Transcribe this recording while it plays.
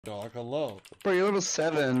dog. Hello. Bro, you're level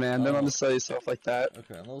 7, man. Don't undersell yourself like that.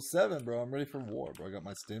 Okay, I'm level 7, bro. I'm ready for war, bro. I got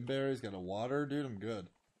my stim berries, got a water, dude. I'm good.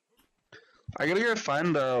 I gotta go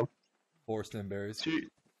find 4 stim berries.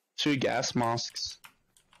 two gas masks.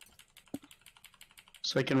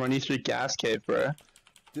 So I can run you through gas cave, bro.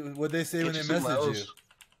 Dude, what'd they say when they you some messaged levels. you?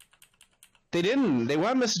 They didn't. They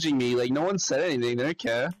weren't messaging me. Like, no one said anything. They don't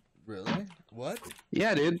care. Really? What?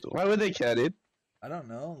 Yeah, dude. Why would they care, dude? I don't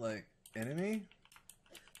know. Like, enemy?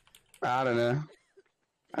 I don't know.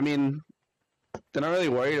 I mean, they're not really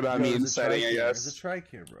worried about me inciting, I guess. There's a trike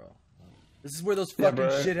here, bro. This is where those Yeah, fucking bro.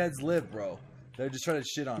 shitheads live, bro. They're just trying to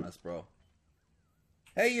shit on us, bro.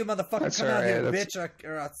 Hey, you motherfucker, That's come out here, alright, bitch,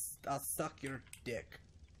 or I'll suck your dick.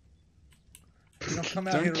 You don't come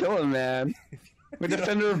out Don't here. kill him, man. We're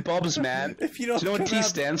defender of Bob's, man. If you don't Do you know what come T out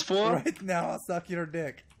stands for? right now, I'll suck your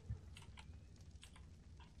dick.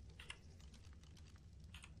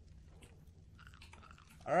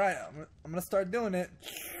 Alright, I'm gonna start doing it.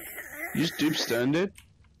 You just dupe stone, dude?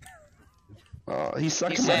 Oh, he's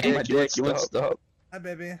sucking He's my saying- dick. You won't stop. Hi,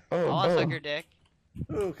 baby. Oh, I'll suck your dick.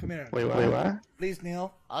 Ooh, come here. Wait, what? Please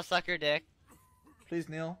kneel. I'll suck your dick. Please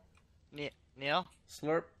kneel. Neil?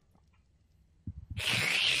 Slurp.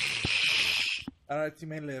 Alright, you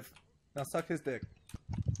may live. Now suck his dick.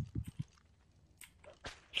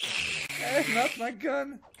 Hey, not my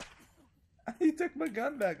gun! He took my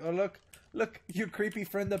gun back. Oh, look. Look, your creepy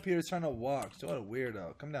friend up here is trying to walk. So what a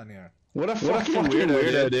weirdo. Come down here. What a fucking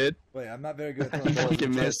weirdo, dude. Wait, I'm not very good at You throwing balls.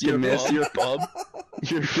 fucking missed. You missed. You're Bob.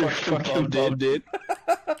 You're fucking Bob, dude.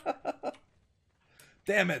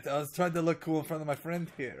 Damn it, I was trying to look cool in front of my friend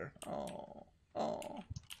here. Oh. Oh.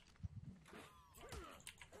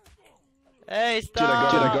 Hey, Dude,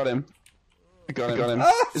 stop! I got him. I got him.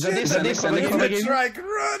 Oh, Is shit! that this? He's a trike,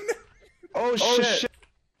 run! Oh, shit.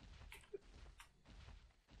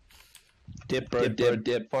 Dip, bro,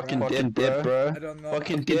 dip. Fucking dip, bro. I don't know.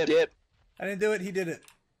 Fucking dip. I didn't do it, he did it.